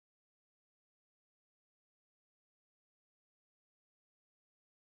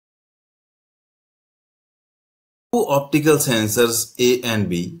Two optical sensors A and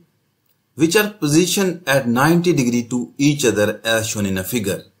B, which are positioned at 90 degrees to each other as shown in a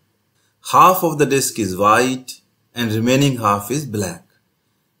figure. Half of the disc is white and remaining half is black.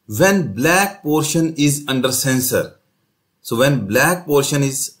 When black portion is under sensor, that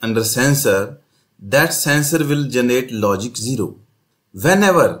sensor will generate logic 0.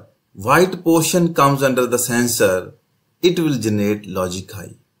 Whenever white portion comes under the sensor, it will generate logic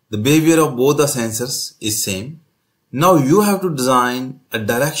high. The behavior of both the sensors is same. Now you have to design a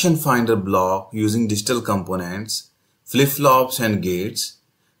direction finder block using digital components, flip-flops and gates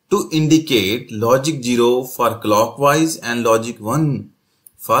to indicate logic 0 for clockwise and logic 1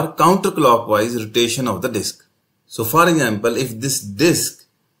 for counterclockwise rotation of the disc. So for example, if this disc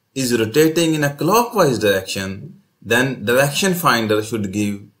is rotating in a clockwise direction, then direction finder should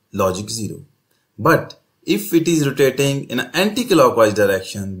give logic 0. But if it is rotating in an anti-clockwise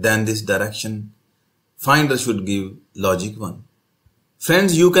direction, then this direction finder should give logic 1.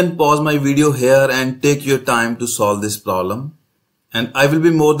 Friends, you can pause my video here and take your time to solve this problem. And I will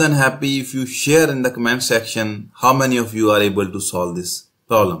be more than happy if you share in the comment section how many of you are able to solve this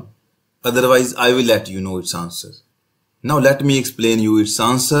problem. Otherwise, I will let you know its answer. Now let me explain you its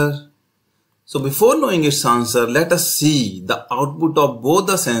answer. So before knowing its answer, let us see the output of both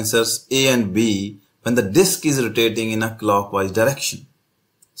the sensors A and B when the disc is rotating in a clockwise direction.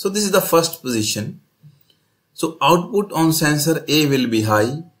 So this is the first position. So output on sensor A will be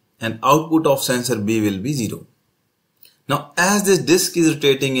high and output of sensor B will be 0. Now as this disc is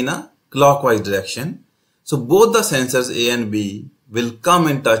rotating in a clockwise direction, so both the sensors A and B will come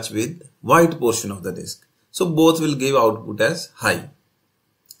in touch with white portion of the disc. So both will give output as high.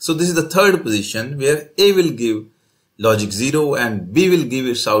 So this is the third position where A will give logic 0 and B will give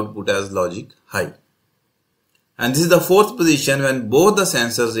its output as logic high. And this is the fourth position when both the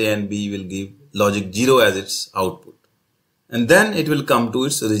sensors A and B will give logic 0 as its output. And then it will come to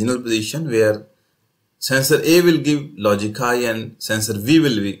its original position where sensor A will give logic high and sensor B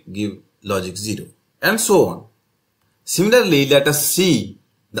will give logic 0 and so on. Similarly, let us see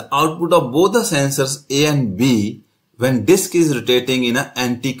the output of both the sensors A and B when disc is rotating in an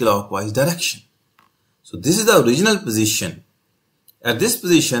anti-clockwise direction. So this is the original position. At this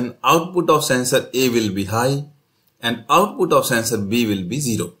position, output of sensor A will be high and output of sensor B will be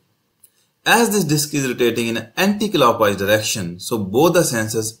 0. As this disc is rotating in an anti-clockwise direction, so both the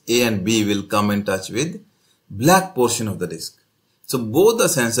sensors A and B will come in touch with black portion of the disc. So both the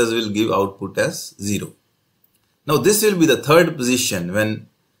sensors will give output as 0. Now this will be the third position when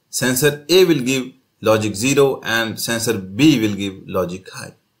sensor A will give logic 0 and sensor B will give logic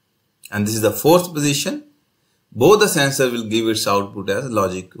high. And this is the fourth position. Both the sensors will give its output as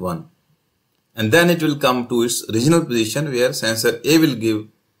logic 1. And then it will come to its original position where sensor A will give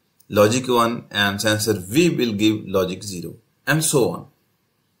logic 1 and sensor B will give logic 0 and so on.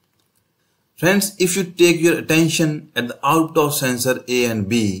 Friends, if you take your attention at the output of sensor A and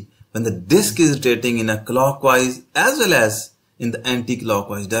B when the disc is rotating in a clockwise as well as in the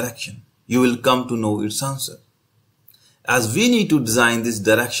anti-clockwise direction, you will come to know its answer. As we need to design this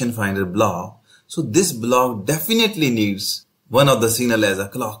direction finder block, so this block definitely needs one of the signal as a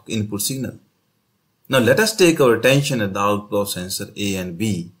clock input signal. Now let us take our attention at the output of sensor A and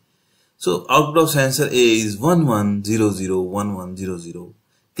B. So output of sensor A is 11001100.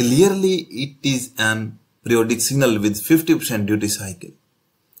 Clearly it is an periodic signal with 50% duty cycle.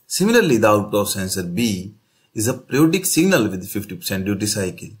 Similarly, the output of sensor B is a periodic signal with 50% duty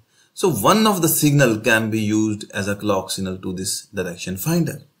cycle. So one of the signal can be used as a clock signal to this direction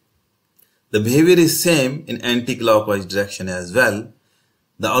finder. The behavior is same in anti-clockwise direction as well.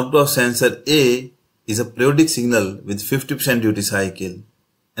 The output of sensor A is a periodic signal with 50% duty cycle,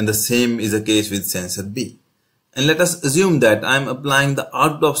 and the same is the case with sensor B. And let us assume that I am applying the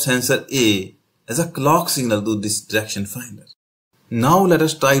output of sensor A as a clock signal to this direction finder. Now let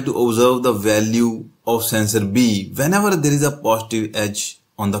us try to observe the value of sensor B whenever there is a positive edge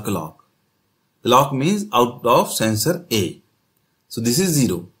on the clock. Clock means output of sensor A. So this is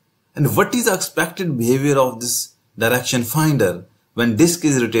 0. And what is the expected behavior of this direction finder when disc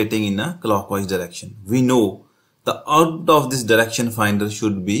is rotating in a clockwise direction? We know the output of this direction finder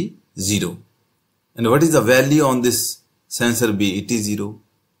should be 0. And what is the value on this sensor B? It is 0.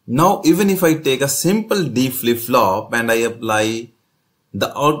 Now even if I take a simple D flip-flop and I apply the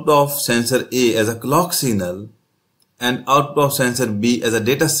output of sensor A as a clock signal and output of sensor B as a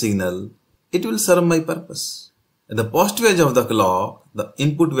data signal, it will serve my purpose. At the positive edge of the clock, the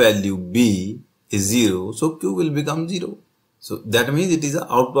input value B is 0, so Q will become 0. So that means it is the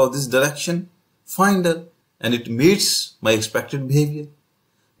output of this direction finder and it meets my expected behavior.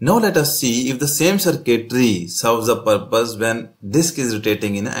 Now let us see if the same circuitry serves a purpose when disk is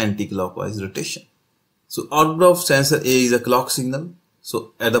rotating in an anti-clockwise rotation. So output of sensor A is a clock signal.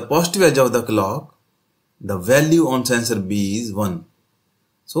 So at the positive edge of the clock, the value on sensor B is 1.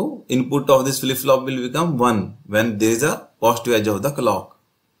 So input of this flip-flop will become 1 when there is a positive edge of the clock.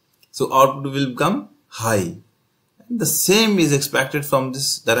 So output will become high. And the same is expected from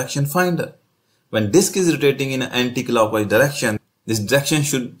this direction finder. When disk is rotating in an anti-clockwise direction, this direction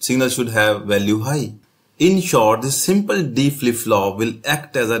signal should have value high. In short, this simple D flip-flop will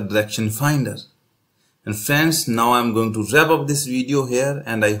act as a direction finder. And friends, now I am going to wrap up this video here,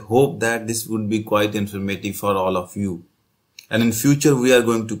 and I hope that this would be quite informative for all of you. And in future we are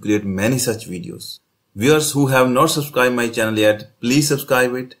going to create many such videos. Viewers who have not subscribed my channel yet, please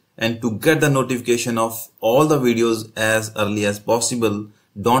subscribe it, and to get the notification of all the videos as early as possible,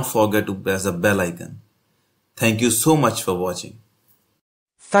 don't forget to press the bell icon. Thank you so much for watching.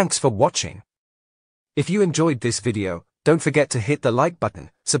 Thanks for watching. If you enjoyed this video, don't forget to hit the like button,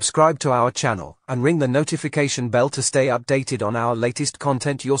 subscribe to our channel, and ring the notification bell to stay updated on our latest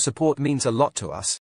content. Your support means a lot to us.